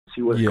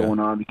see what's going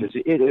on, because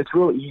it's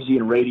real easy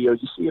in radio.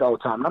 You see it all the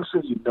time. And I'm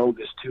sure you know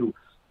this too.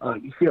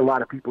 You see a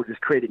lot of people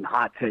just creating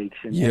hot takes,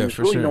 and there's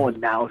really no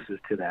analysis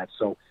to that.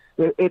 So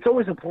it's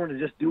always important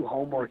to just do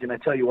homework, and I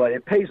tell you what,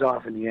 it pays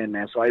off in the end,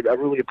 man. So I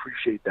really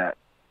appreciate that.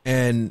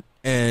 And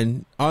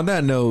on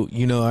that note,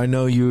 I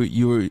know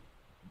you were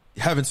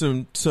having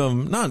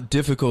some not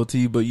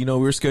difficulty, but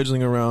we're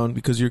scheduling around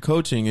because you're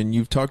coaching, and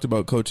you've talked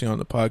about coaching on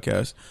the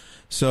podcast.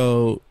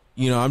 So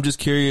I'm just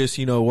curious,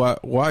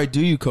 why do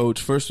you coach,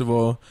 first of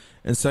all,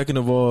 and second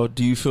of all,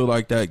 do you feel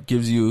like that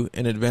gives you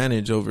an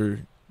advantage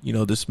over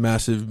this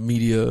massive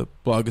media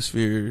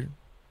blogosphere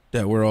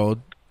that we're all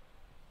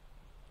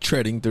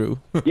treading through?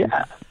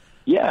 Yeah,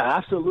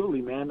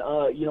 absolutely, man.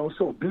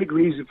 So a big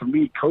reason for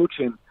me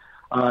coaching,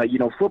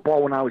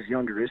 football when I was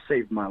younger, it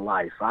saved my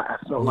life. I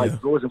felt like if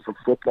it wasn't for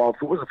football,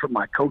 if it wasn't for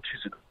my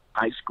coaches in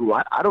high school,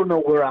 I don't know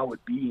where I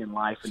would be in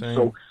life. And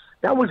so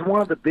that was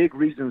one of the big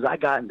reasons I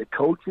got into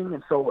coaching.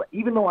 And so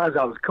even though as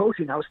I was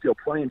coaching, I was still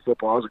playing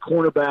football. I was a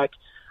cornerback.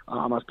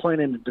 I was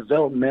playing in the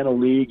developmental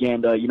league,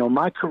 and,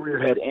 my career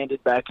had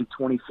ended back in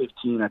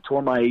 2015. I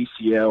tore my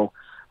ACL,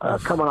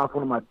 coming off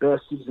one of my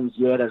best seasons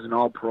yet as an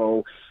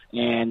All-Pro.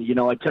 And,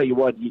 I tell you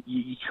what,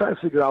 you try to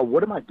figure out,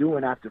 what am I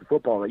doing after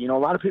football? A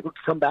lot of people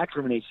come back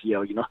from an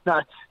ACL.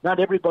 Not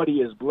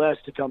everybody is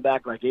blessed to come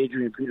back like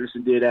Adrian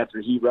Peterson did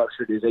after he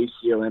ruptured his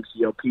ACL,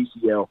 MCL,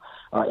 PCL,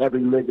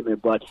 every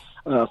ligament. But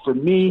for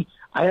me,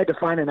 I had to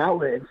find an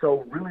outlet. And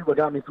so really what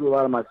got me through a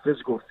lot of my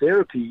physical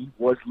therapy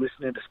was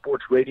listening to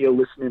sports radio,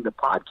 listening to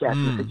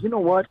podcasts. I said, you know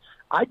what?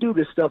 I do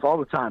this stuff all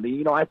the time.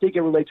 I think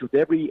it relates with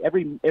every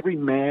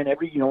man,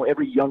 every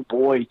young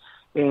boy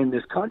in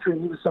this country,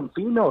 and even some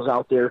females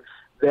out there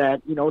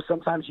that,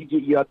 sometimes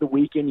you have the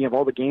weekend, you have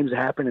all the games that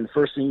happen, and the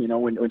first thing,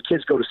 when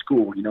kids go to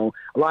school,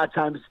 a lot of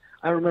times,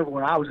 I remember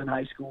when I was in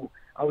high school,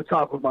 I would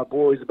talk with my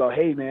boys about,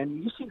 hey,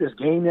 man, you see this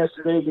game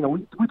yesterday?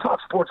 We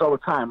talk sports all the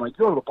time. Like,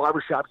 you go to the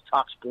barbershop, you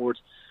talk sports.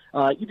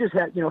 You just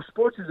have,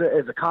 sports is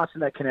a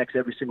constant that connects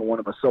every single one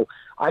of us. So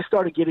I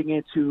started getting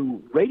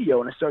into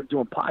radio, and I started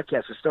doing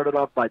podcasts. I started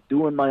off by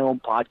doing my own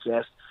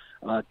podcast,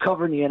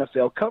 covering the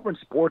NFL, covering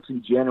sports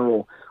in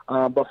general.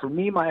 But for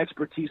me, my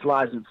expertise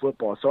lies in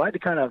football. So I had to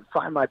kind of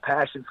find my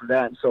passion for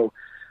that. And so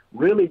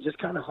really just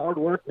kind of hard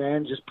work,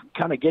 man, just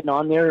kind of getting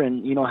on there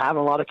and,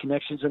 having a lot of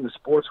connections in the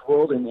sports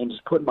world and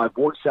just putting my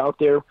voice out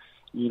there.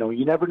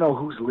 You never know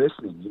who's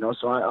listening,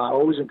 so I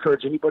always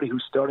encourage anybody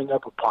who's starting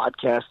up a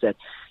podcast that,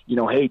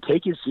 hey,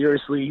 take it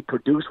seriously,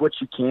 produce what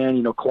you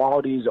can.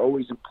 Quality is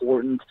always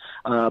important,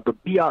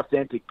 but be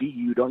authentic, be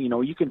you.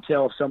 You can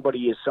tell if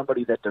somebody is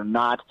somebody that they're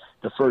not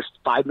the first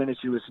 5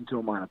 minutes you listen to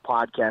them on a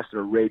podcast or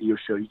a radio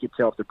show. You can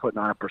tell if they're putting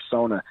on a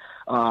persona.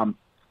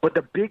 But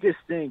the biggest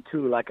thing,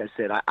 too, like I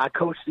said, I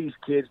coach these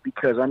kids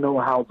because I know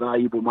how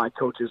valuable my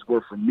coaches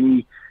were for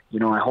me.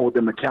 I hold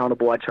them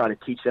accountable. I try to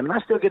teach them. And I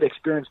still get to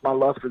experience my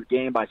love for the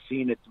game by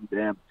seeing it through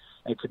them.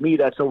 And to me,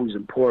 that's always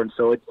important.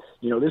 So,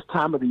 this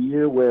time of the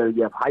year where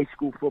you have high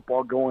school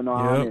football going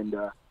on and,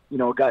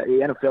 got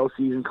the NFL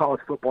season,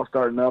 college football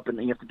starting up,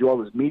 and you have to do all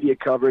this media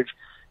coverage.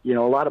 A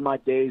lot of my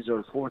days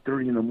are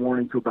 4:30 in the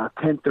morning to about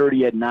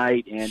 10:30 at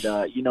night. And,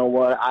 you know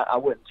what? I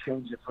wouldn't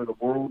change it for the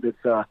world. It's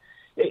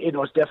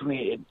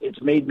definitely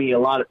it's made me a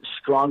lot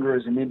stronger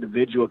as an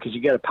individual because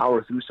you got to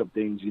power through some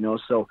things,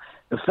 So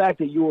the fact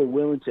that you were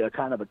willing to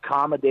kind of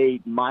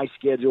accommodate my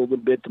schedule a little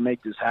bit to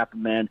make this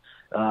happen, man,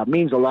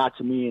 means a lot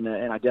to me, and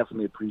I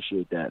definitely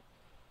appreciate that.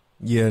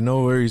 Yeah,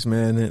 no worries,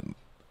 man.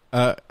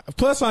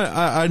 Plus,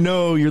 I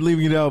know you're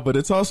leaving it out, but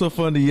it's also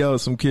fun to yell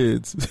at some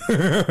kids.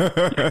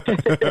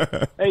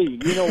 Hey,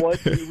 you know what?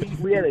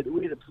 We had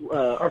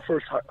our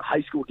first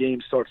high school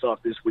game starts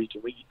off this week,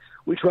 and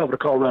we traveled to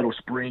Colorado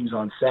Springs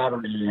on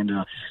Saturday, and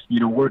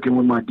working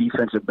with my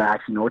defensive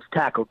backs. It's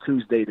Tackle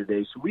Tuesday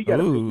today, so we got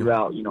to figure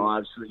out,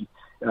 obviously.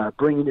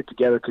 Bringing it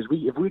together because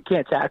if we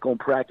can't tackle in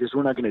practice,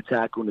 we're not going to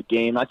tackle in the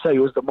game. I tell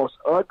you, it was the most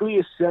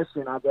ugliest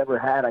session I've ever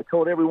had. I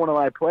told every one of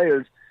my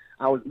players,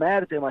 I was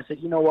mad at them. I said,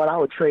 you know what, I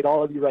would trade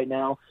all of you right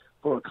now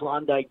for a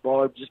Klondike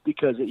bar just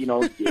because,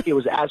 it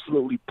was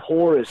absolutely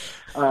porous.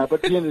 But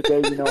at the end of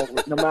the day,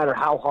 no matter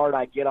how hard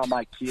I get on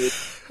my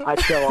kids, I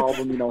tell all of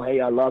them,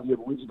 hey, I love you,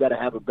 but we just got to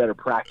have a better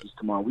practice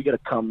tomorrow. We got to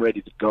come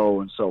ready to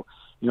go. And so,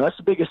 that's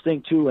the biggest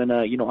thing, too. And,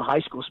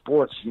 high school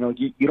sports,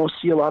 you don't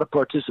see a lot of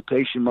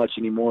participation much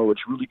anymore, which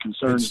really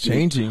concerns me. It's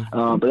changing.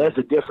 But that's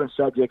a different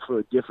subject for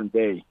a different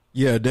day.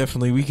 Yeah,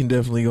 definitely. We can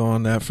definitely go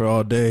on that for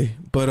all day.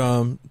 But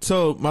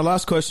so my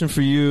last question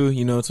for you,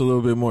 it's a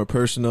little bit more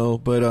personal,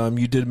 but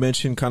you did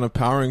mention kind of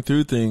powering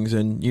through things.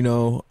 And,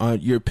 on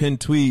your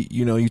pinned tweet,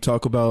 you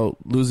talk about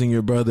losing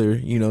your brother,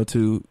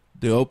 to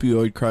the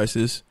opioid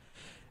crisis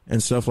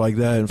and stuff like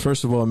that. And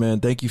first of all, man,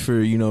 thank you for,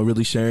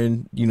 really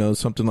sharing,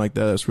 something like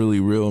that. That's really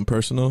real and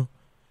personal.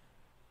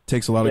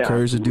 Takes a lot of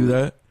courage to do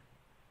that.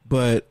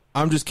 But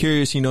I'm just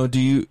curious,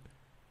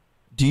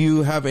 do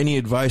you have any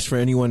advice for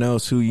anyone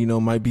else who,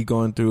 might be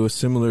going through a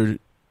similar,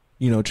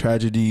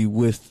 tragedy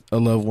with a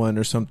loved one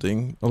or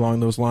something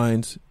along those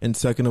lines? And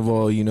second of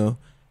all,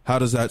 how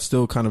does that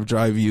still kind of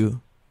drive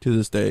you to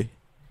this day?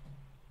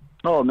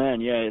 Oh,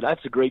 man, yeah,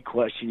 that's a great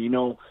question.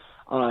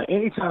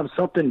 Anytime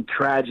something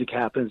tragic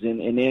happens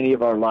in any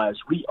of our lives,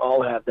 we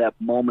all have that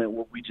moment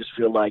where we just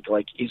feel like,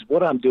 is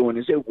what I'm doing,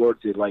 is it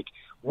worth it? Like,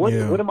 what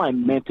am I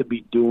meant to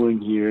be doing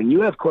here? And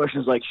you have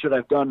questions like, should I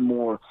have done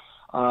more?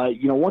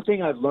 One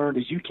thing I've learned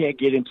is you can't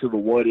get into the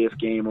what if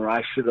game, or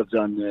I should have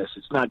done this.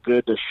 It's not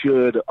good to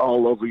should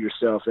all over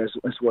yourself.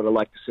 That's what I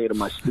like to say to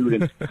my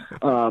students.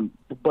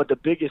 But the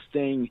biggest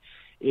thing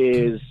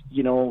is,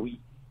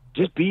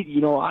 just be,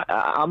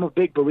 I'm a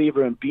big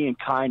believer in being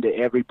kind to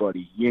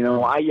everybody.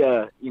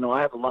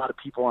 I have a lot of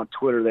people on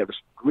Twitter that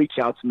reach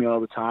out to me all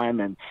the time,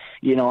 and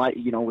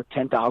with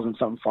 10,000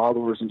 something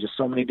followers and just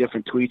so many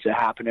different tweets that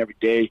happen every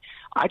day,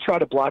 I try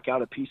to block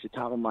out a piece of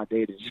time on my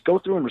day to just go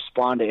through and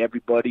respond to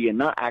everybody and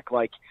not act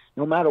like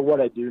no matter what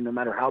I do, no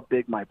matter how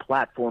big my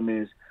platform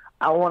is,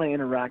 I want to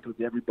interact with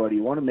everybody.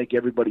 I want to make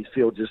everybody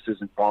feel just as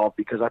involved,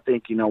 because I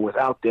think,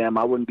 without them,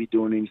 I wouldn't be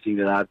doing anything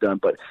that I've done.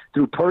 But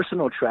through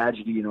personal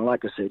tragedy,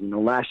 like I said,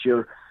 last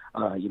year,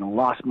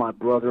 lost my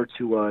brother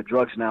to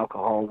drugs and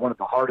alcohol. One of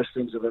the hardest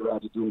things I've ever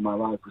had to do in my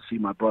life was see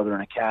my brother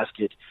in a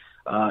casket.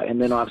 And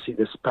then obviously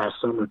this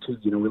past summer too,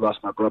 we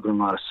lost my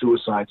brother-in-law to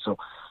suicide. So,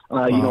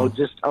 I've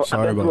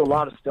been through a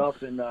lot of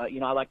stuff, and,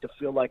 I like to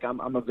feel like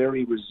I'm a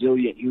very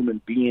resilient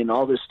human being.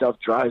 All this stuff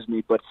drives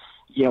me, but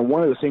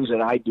one of the things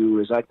that I do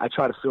is I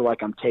try to feel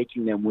like I'm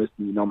taking them with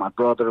me, my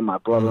brother, my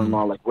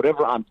brother-in-law, like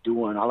whatever I'm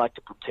doing, I like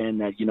to pretend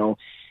that,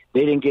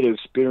 they didn't get to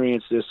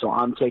experience this, so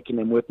I'm taking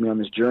them with me on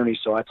this journey.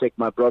 So I take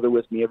my brother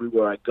with me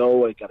everywhere I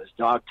go. I got his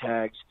dog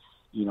tags.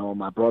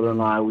 My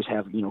brother-in-law, I always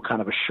have,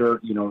 kind of a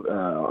shirt,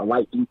 a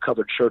light blue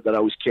covered shirt that I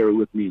always carry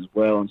with me as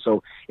well. And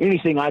so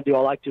anything I do, I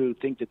like to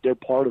think that they're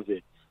part of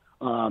it.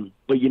 But,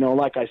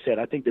 like I said,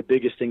 I think the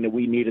biggest thing that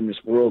we need in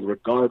this world,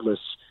 regardless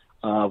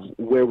of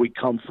where we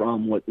come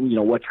from,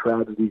 what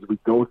tragedies we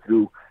go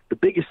through, the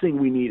biggest thing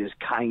we need is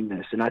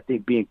kindness. And I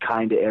think being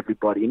kind to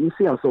everybody, and you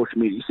see on social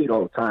media, you see it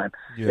all the time.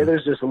 Yeah.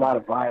 There's just a lot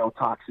of vile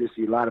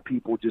toxicity, a lot of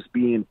people just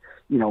being,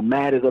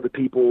 mad at other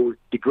people,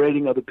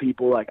 degrading other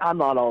people. Like, I'm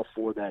not all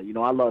for that.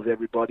 I love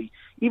everybody,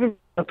 even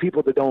the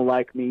people that don't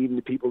like me, even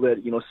the people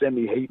that, send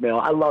me hate mail.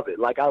 I love it.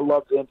 Like, I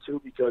love them too,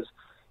 because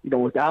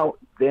without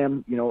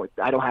them,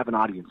 I don't have an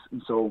audience.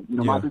 And so,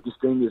 my biggest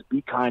thing is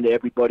be kind to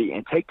everybody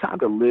and take time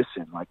to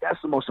listen. Like,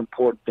 that's the most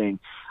important thing.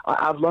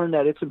 I've learned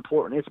that it's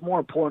important. It's more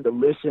important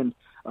to listen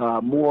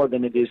more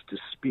than it is to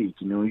speak.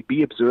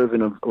 Be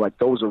observant of, like,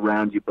 those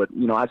around you. But,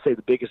 I'd say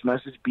the biggest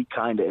message, be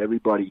kind to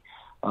everybody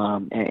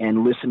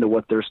and listen to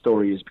what their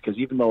story is. Because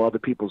even though other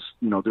people's,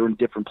 they're in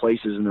different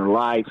places in their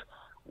life,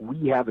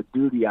 we have a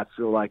duty, I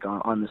feel like,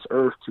 on this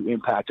earth to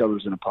impact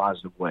others in a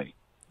positive way.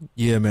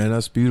 Yeah, man,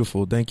 that's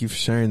beautiful. Thank you for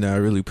sharing that. I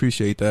really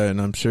appreciate that.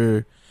 And I'm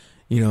sure,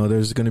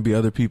 there's going to be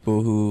other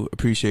people who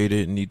appreciate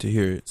it and need to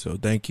hear it. So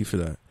thank you for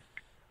that.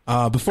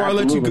 Before Absolutely, I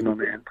let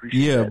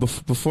you go,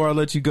 before I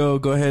let you go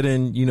ahead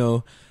and,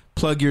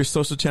 plug your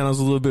social channels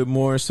a little bit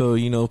more so,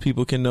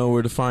 people can know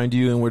where to find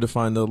you and where to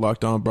find the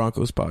Locked On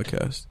Broncos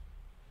podcast.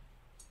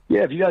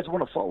 Yeah, if you guys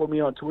want to follow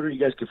me on Twitter, you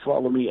guys can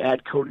follow me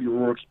at Cody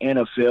O'Rourke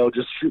NFL.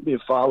 Just shoot me a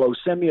follow.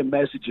 Send me a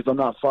message. If I'm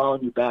not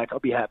following you back, I'll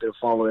be happy to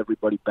follow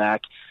everybody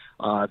back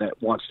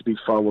that wants to be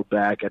followed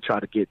back. I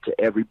try to get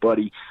to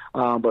everybody.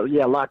 But,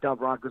 yeah, Locked On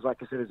Broncos,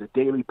 like I said, is a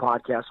daily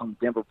podcast on the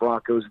Denver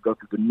Broncos. We go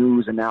through the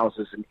news,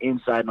 analysis, and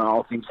insight on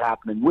all things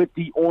happening with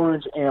the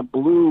orange and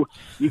blue.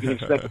 You can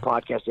expect the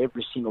podcast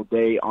every single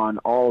day on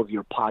all of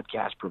your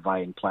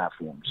podcast-providing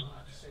platforms.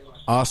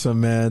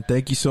 Awesome, man.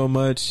 Thank you so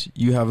much.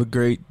 You have a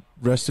great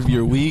rest of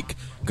your week.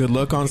 Good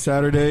luck on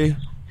Saturday.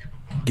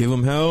 Give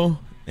them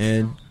hell,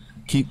 and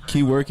keep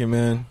working,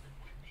 man.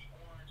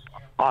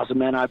 Awesome,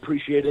 man. I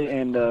appreciate it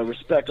and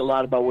respect a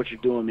lot about what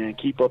you're doing, man.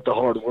 Keep up the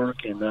hard work,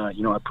 and, I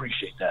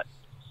appreciate that.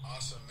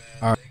 Awesome,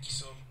 man. Right. Thank you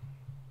so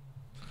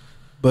much.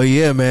 But,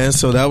 yeah, man,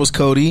 so that was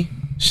Cody.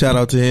 Shout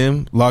out to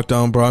him. Locked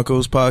On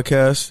Broncos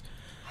podcast.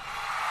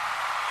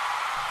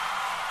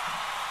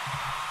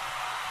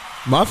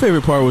 My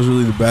favorite part was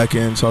really the back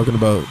end, talking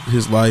about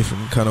his life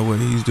and kind of what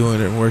he's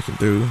doing and working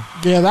through.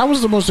 Yeah, that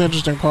was the most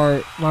interesting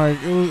part. Like,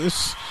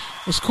 it's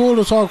cool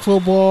to talk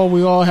football.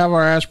 We all have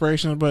our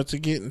aspirations, but to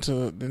get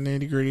into the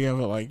nitty-gritty of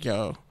it, like,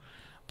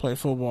 play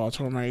football,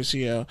 tore my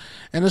ACL.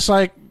 And it's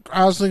like,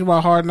 I was thinking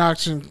about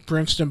HardKnocks and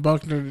Princeton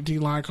Buckner, the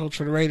D-line coach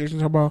for the Raiders,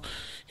 and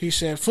he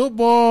said,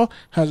 football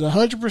has a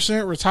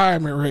 100%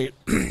 retirement rate.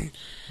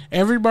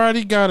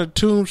 Everybody got a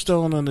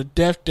tombstone on a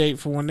death date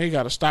for when they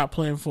got to stop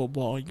playing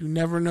football. You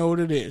never know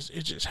what it is.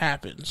 It just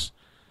happens.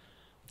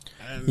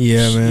 And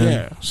yeah, man.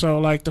 Yeah. So,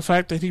 like, the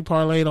fact that he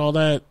parlayed all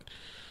that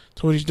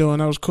to what he's doing,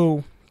 that was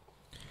cool.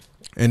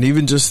 And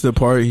even just the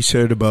part he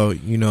shared about,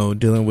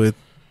 dealing with,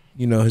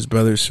 his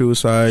brother's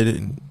suicide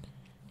and,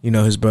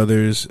 his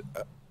brother's,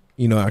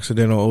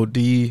 accidental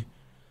OD,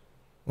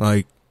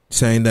 like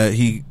saying that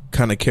he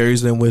kind of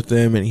carries them with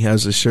him and he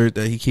has a shirt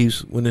that he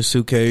keeps in his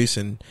suitcase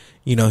and,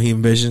 he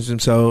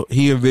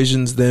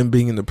envisions them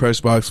being in the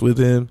press box with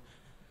him.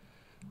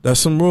 That's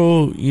some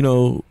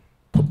real,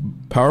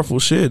 powerful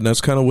shit. And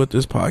that's kind of what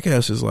this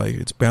podcast is like.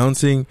 It's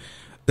balancing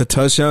the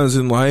touchdowns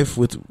in life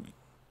with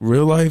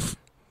real life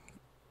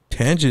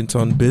tangents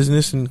on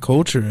business and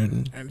culture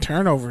and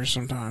turnovers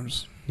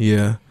sometimes.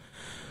 Yeah.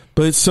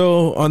 But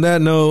so on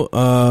that note,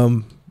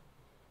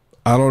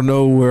 I don't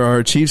know where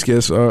our chief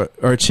guest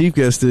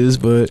is,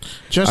 but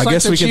just I like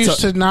guess the we Chiefs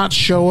can did not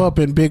show up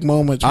in big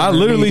moments. I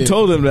literally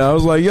told him that. I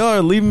was like, y'all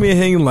are leaving me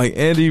hanging like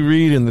Andy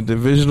Reid in the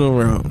divisional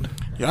round.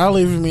 Y'all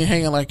leaving me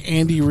hanging like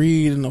Andy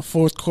Reid in the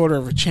fourth quarter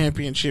of a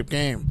championship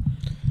game.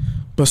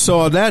 But so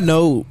on that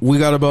note, we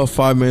got about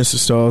 5 minutes to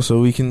stall, so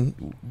we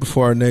can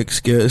before our next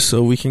guest,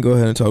 so we can go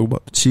ahead and talk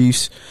about the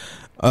Chiefs.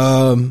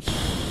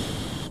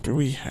 Do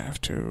we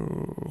have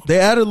to? They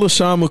added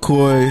LaShawn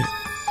McCoy.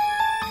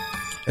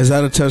 Is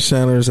that a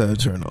touchdown or is that a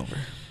turnover?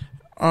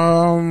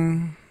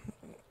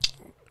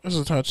 It's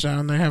a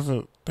touchdown. They have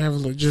a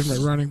legitimate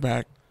running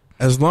back.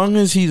 As long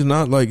as he's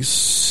not like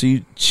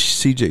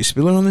CJ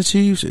Spiller on the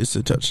Chiefs, it's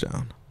a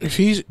touchdown. If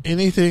he's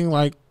anything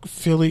like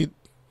Philly,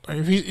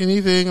 if he's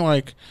anything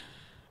like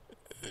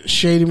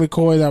Shady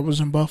McCoy that was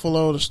in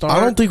Buffalo to start, I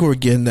don't think we're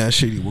getting that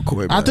Shady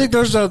McCoy back. I think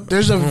there's a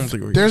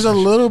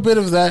little bit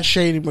of that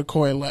Shady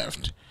McCoy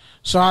left.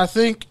 So I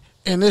think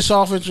in this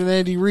offense with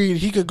Andy Reid,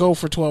 he could go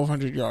for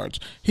 1,200 yards.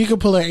 He could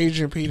pull an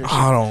Adrian Peterson.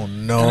 I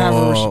don't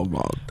know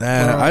about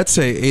that. I'd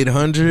say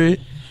 800.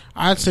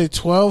 I'd say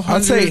 1,200.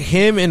 I'd say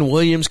him and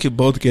Williams could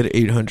both get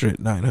 800,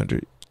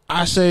 900.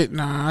 I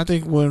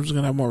think Williams is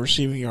going to have more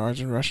receiving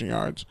yards and rushing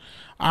yards.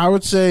 I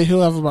would say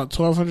he'll have about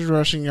 1,200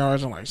 rushing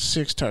yards and like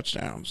 6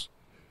 touchdowns.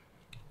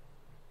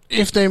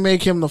 If they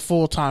make him the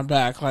full-time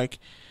back, like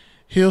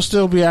he'll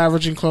still be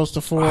averaging close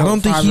to 4. I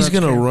don't think he's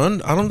going to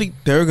run. I don't think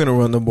they're going to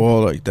run the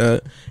ball like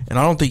that, and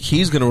I don't think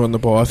he's going to run the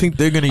ball. I think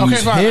they're going to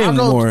use him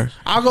more.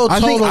 I'll go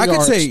total yards. I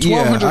could say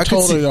 1,200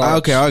 total yards.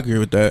 Okay, I agree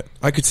with that.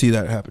 I could see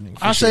that happening.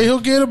 I say he'll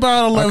get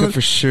about 11. I could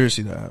for sure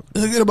see that happen.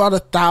 He'll get about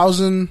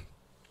 1,000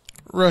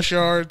 rush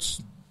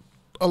yards,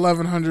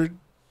 1,100,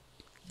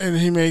 and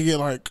he may get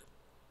like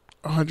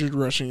 100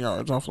 rushing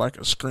yards off like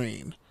a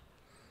screen.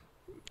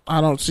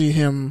 I don't see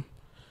him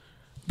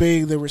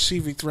being the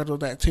receiving threat of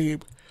that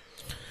team.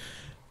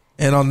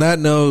 And on that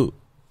note,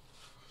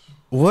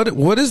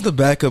 what is the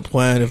backup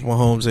plan if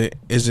Mahomes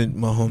isn't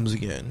Mahomes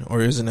again,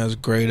 or isn't as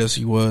great as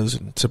he was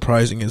and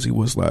surprising as he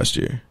was last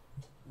year?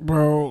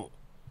 Bro,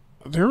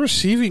 their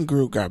receiving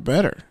group got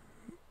better.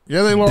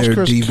 Yeah, they lost their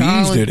Chris DBs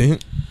Clowney.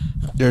 Didn't.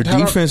 Their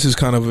defense is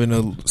kind of in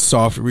a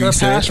soft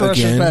reset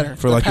again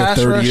for like the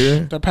third year.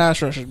 Their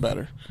pass rush is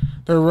better.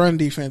 Their run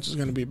defense is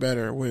going to be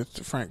better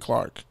with Frank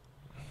Clark.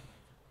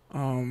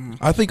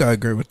 I think I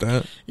agree with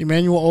that.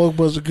 Emmanuel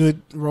Ogbah's a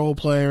good role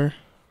player.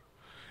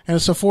 And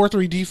it's a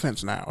 4-3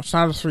 defense now. It's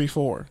not a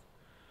 3-4.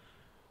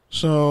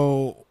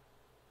 So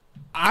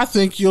I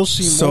think you'll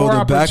see more. So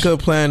the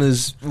backup plan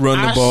is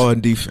run the ball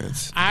and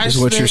defense, is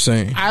what you're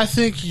saying. I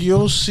think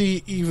you'll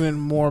see even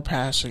more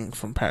passing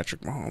from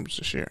Patrick Mahomes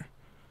this year.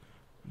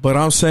 But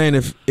I'm saying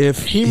if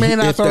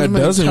that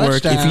doesn't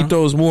work, if he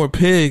throws more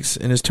picks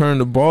and is turning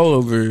the ball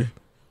over,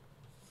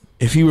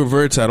 if he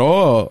reverts at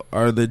all,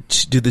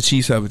 do the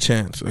Chiefs have a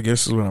chance? I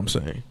guess is what I'm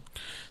saying.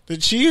 The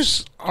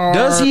Chiefs are...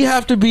 Does he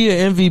have to be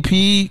an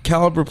MVP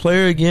caliber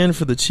player again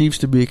for the Chiefs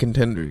to be a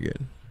contender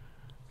again?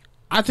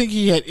 I think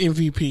he had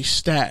MVP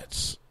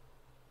stats,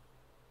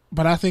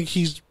 but I think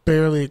he's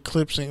barely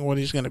eclipsing what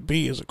he's going to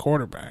be as a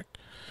quarterback.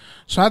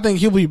 So I think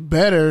he'll be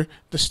better.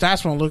 The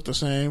stats won't look the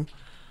same,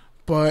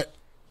 but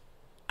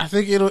I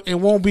think it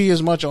won't be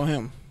as much on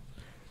him.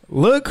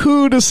 Look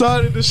who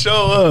decided to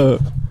show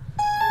up.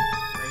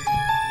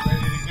 Ready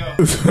to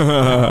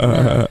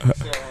go.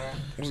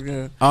 That's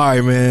good. All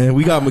right, man.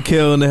 We got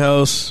Mykell in the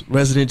house,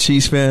 resident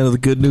Chiefs fan of the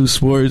Good News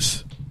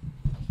Sports.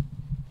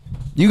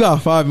 You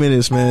got 5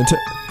 minutes, man.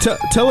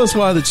 Tell us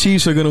why the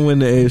Chiefs are going to win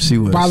the AFC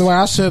West. By the way,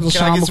 I said LaShawn McCoy.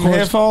 Can I get some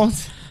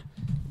headphones?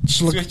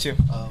 Switch him.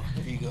 Oh,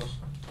 here you go.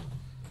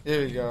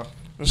 There we go.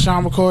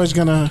 LaShawn McCoy is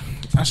going to...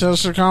 I said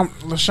LaShawn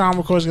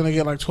McCoy is going to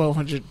get like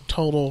 1,200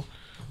 total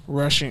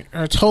rushing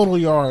or total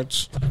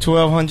yards.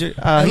 1,200.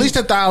 At least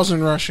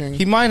 1,000 rushing.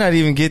 He might not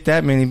even get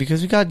that many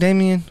because we got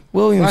Damian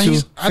Williams who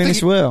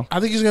finished well. I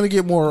think he's going to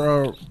get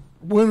more.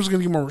 Williams is going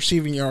to get more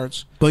receiving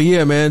yards. But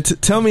yeah, man,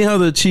 tell me how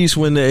the Chiefs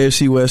win the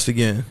AFC West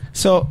again.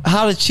 So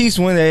how the Chiefs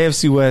win the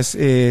AFC West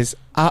is,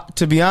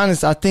 to be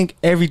honest, I think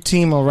every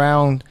team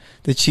around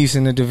the Chiefs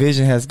in the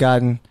division has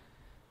gotten.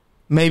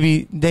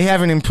 Maybe they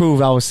haven't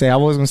improved, I would say. I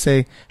was going to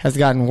say has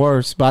gotten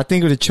worse. But I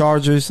think with the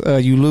Chargers,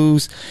 you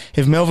lose.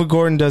 If Melvin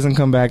Gordon doesn't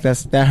come back,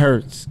 that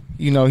hurts.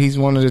 You know, he's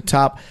one of the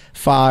top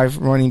 5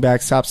 running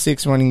backs, top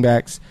 6 running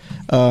backs.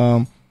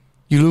 You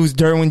lose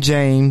Derwin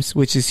James,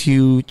 which is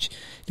huge.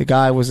 The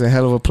guy was a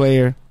hell of a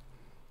player.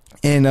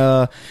 And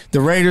the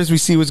Raiders, we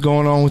see what's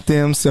going on with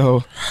them.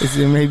 So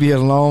it may be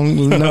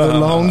another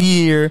long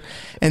year.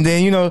 And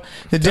then, you know,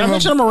 Did I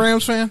mention I'm a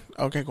Rams fan?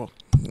 Okay, cool.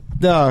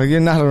 No, you're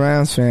not a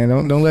Rams fan.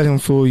 Don't let him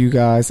fool you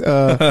guys.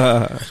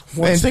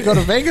 Once they go to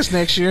Vegas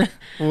next year.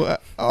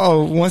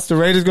 Once the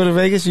Raiders go to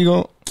Vegas, you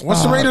go.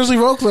 Once the Raiders leave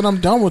Oakland,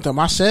 I'm done with them.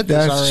 I said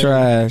this that's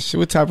already. Trash.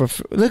 Look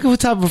at what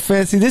type of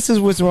fancy. This is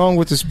what's wrong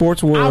with the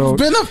sports world. I've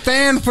been a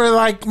fan for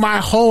like my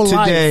whole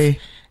life.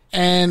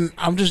 and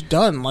I'm just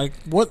done. Like,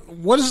 what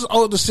is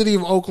the city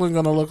of Oakland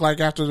going to look like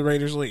after the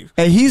Raiders leave?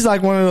 And he's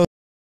like one of those